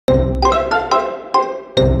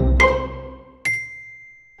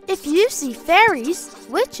If you see fairies,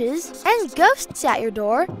 witches, and ghosts at your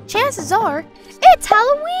door, chances are it's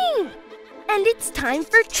Halloween! And it's time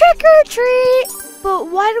for trick-or-treat!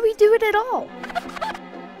 But why do we do it at all?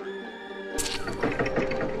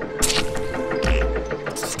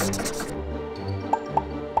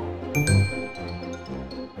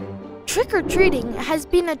 Trick-or-treating has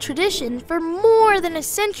been a tradition for more than a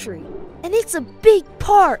century, and it's a big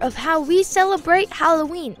part of how we celebrate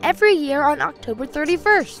Halloween every year on October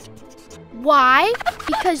 31st. Why?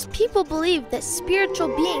 Because people believe that spiritual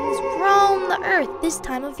beings roam the earth this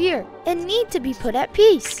time of year and need to be put at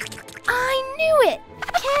peace. I knew it!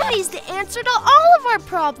 Candy's the answer to all of our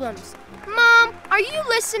problems! Mom, are you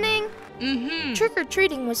listening?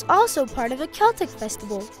 Trick-or-treating was also part of a Celtic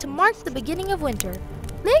festival to mark the beginning of winter.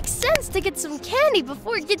 Makes sense to get some candy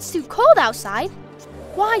before it gets too cold outside.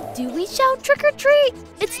 Why do we shout trick-or-treat?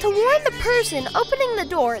 It's to warn the person opening the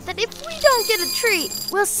door that if we don't get a treat,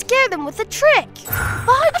 we'll scare them with a trick. If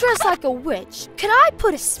I dress like a witch, could I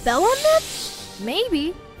put a spell on them?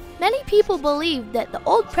 Maybe. Many people believe that the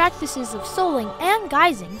old practices of souling and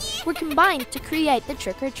guising were combined to create the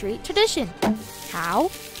trick-or-treat tradition.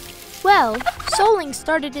 How? Well, souling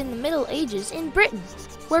started in the Middle Ages in Britain,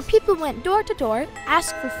 where people went door to door,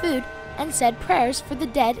 asked for food, and said prayers for the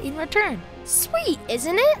dead in return. Sweet,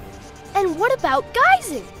 isn't it? And what about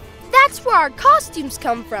guising? That's where our costumes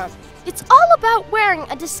come from. It's all about wearing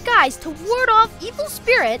a disguise to ward off evil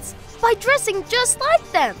spirits by dressing just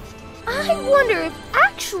like them. I wonder if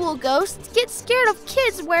actual ghosts get scared of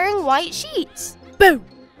kids wearing white sheets. Boom!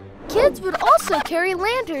 Kids would also carry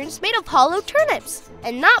lanterns made of hollow turnips,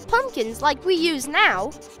 and not pumpkins like we use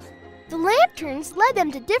now. The lanterns led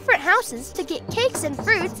them to different houses to get cakes and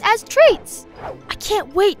fruits as treats. I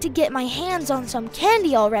can't wait to get my hands on some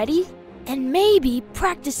candy already, and maybe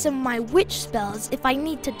practice some of my witch spells if I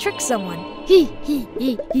need to trick someone. Hee hee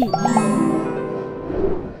hee hee hee.